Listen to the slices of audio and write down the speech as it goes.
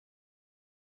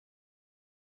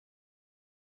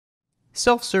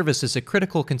Self-service is a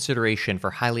critical consideration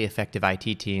for highly effective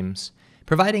IT teams.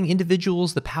 Providing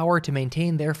individuals the power to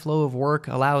maintain their flow of work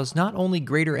allows not only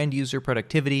greater end-user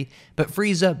productivity, but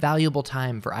frees up valuable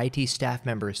time for IT staff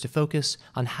members to focus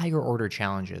on higher-order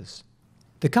challenges.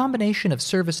 The combination of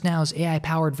ServiceNow's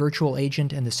AI-powered virtual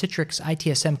agent and the Citrix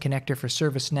ITSM connector for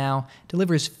ServiceNow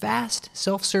delivers fast,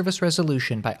 self-service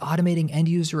resolution by automating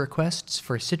end-user requests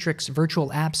for Citrix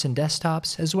virtual apps and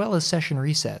desktops, as well as session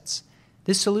resets.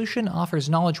 This solution offers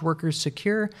knowledge workers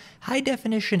secure,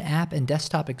 high-definition app and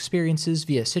desktop experiences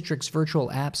via Citrix virtual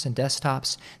apps and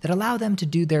desktops that allow them to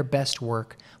do their best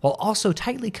work, while also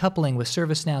tightly coupling with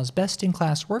ServiceNow's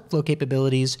best-in-class workflow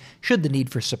capabilities should the need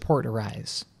for support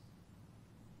arise.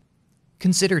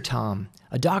 Consider Tom,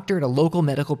 a doctor at a local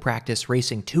medical practice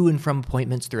racing to and from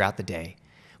appointments throughout the day.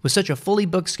 With such a fully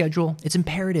booked schedule, it's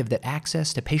imperative that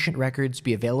access to patient records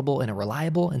be available in a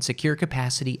reliable and secure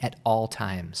capacity at all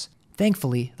times.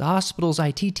 Thankfully, the hospital's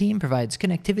IT team provides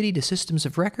connectivity to systems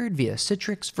of record via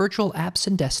Citrix Virtual Apps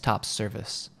and Desktops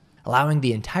service, allowing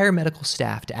the entire medical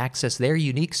staff to access their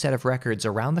unique set of records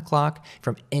around the clock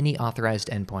from any authorized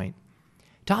endpoint.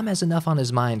 Tom has enough on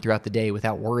his mind throughout the day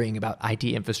without worrying about IT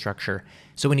infrastructure,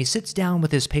 so when he sits down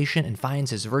with his patient and finds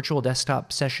his virtual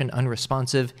desktop session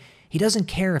unresponsive, he doesn't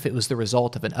care if it was the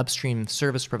result of an upstream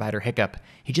service provider hiccup.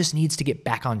 He just needs to get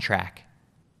back on track.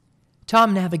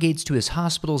 Tom navigates to his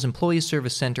hospital's employee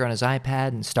service center on his iPad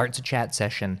and starts a chat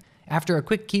session. After a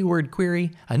quick keyword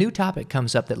query, a new topic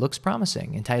comes up that looks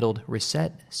promising, entitled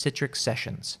Reset Citrix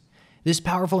Sessions. This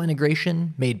powerful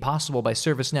integration, made possible by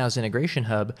ServiceNow's Integration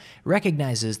Hub,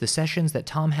 recognizes the sessions that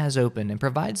Tom has open and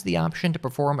provides the option to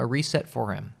perform a reset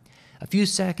for him. A few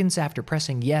seconds after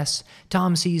pressing yes,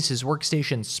 Tom sees his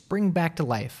workstation spring back to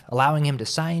life, allowing him to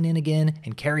sign in again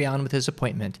and carry on with his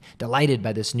appointment, delighted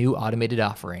by this new automated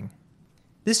offering.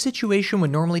 This situation would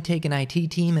normally take an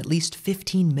IT team at least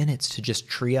 15 minutes to just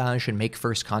triage and make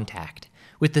first contact.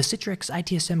 With the Citrix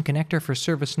ITSM connector for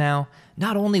ServiceNow,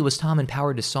 not only was Tom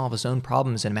empowered to solve his own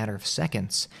problems in a matter of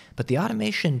seconds, but the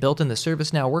automation built in the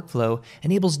ServiceNow workflow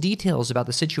enables details about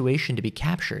the situation to be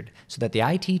captured so that the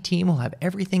IT team will have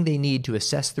everything they need to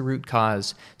assess the root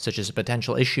cause, such as a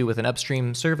potential issue with an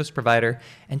upstream service provider,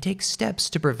 and take steps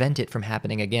to prevent it from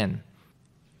happening again.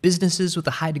 Businesses with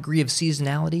a high degree of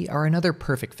seasonality are another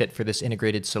perfect fit for this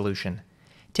integrated solution.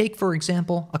 Take, for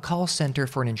example, a call center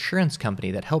for an insurance company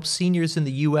that helps seniors in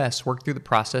the U.S. work through the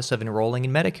process of enrolling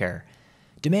in Medicare.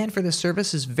 Demand for this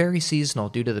service is very seasonal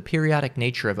due to the periodic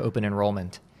nature of open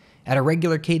enrollment. At a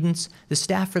regular cadence, the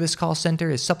staff for this call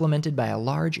center is supplemented by a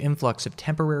large influx of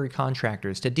temporary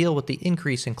contractors to deal with the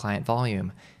increase in client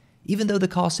volume. Even though the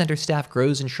call center staff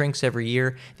grows and shrinks every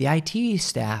year, the IT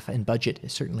staff and budget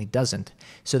certainly doesn't.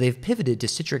 So they've pivoted to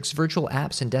Citrix virtual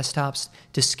apps and desktops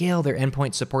to scale their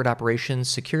endpoint support operations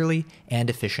securely and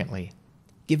efficiently.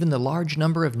 Given the large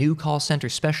number of new call center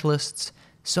specialists,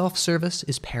 self-service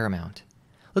is paramount.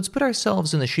 Let's put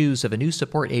ourselves in the shoes of a new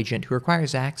support agent who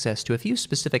requires access to a few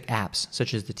specific apps,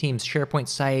 such as the team's SharePoint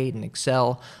site and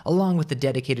Excel, along with the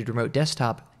dedicated remote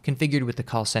desktop configured with the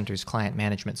call center's client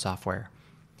management software.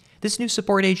 This new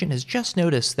support agent has just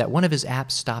noticed that one of his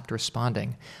apps stopped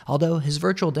responding, although his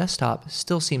virtual desktop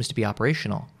still seems to be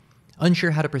operational.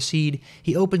 Unsure how to proceed,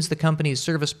 he opens the company's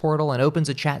service portal and opens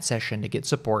a chat session to get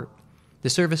support. The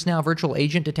ServiceNow virtual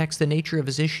agent detects the nature of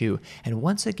his issue and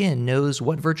once again knows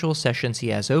what virtual sessions he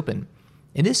has open.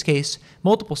 In this case,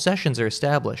 multiple sessions are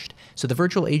established, so the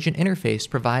virtual agent interface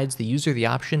provides the user the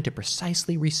option to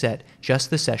precisely reset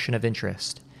just the session of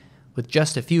interest. With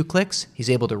just a few clicks, he's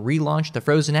able to relaunch the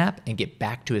frozen app and get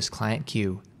back to his client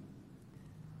queue.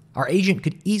 Our agent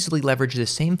could easily leverage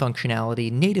this same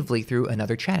functionality natively through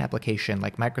another chat application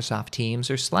like Microsoft Teams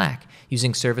or Slack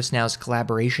using ServiceNow's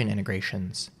collaboration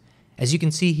integrations. As you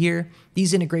can see here,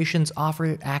 these integrations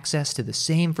offer access to the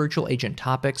same virtual agent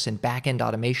topics and back-end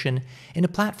automation in a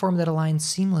platform that aligns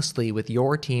seamlessly with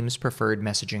your team's preferred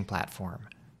messaging platform.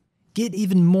 Get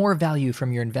even more value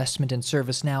from your investment in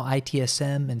ServiceNow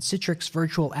ITSM and Citrix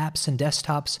virtual apps and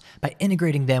desktops by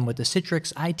integrating them with the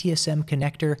Citrix ITSM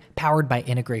connector powered by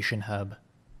Integration Hub.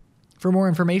 For more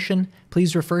information,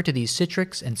 please refer to these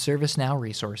Citrix and ServiceNow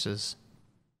resources.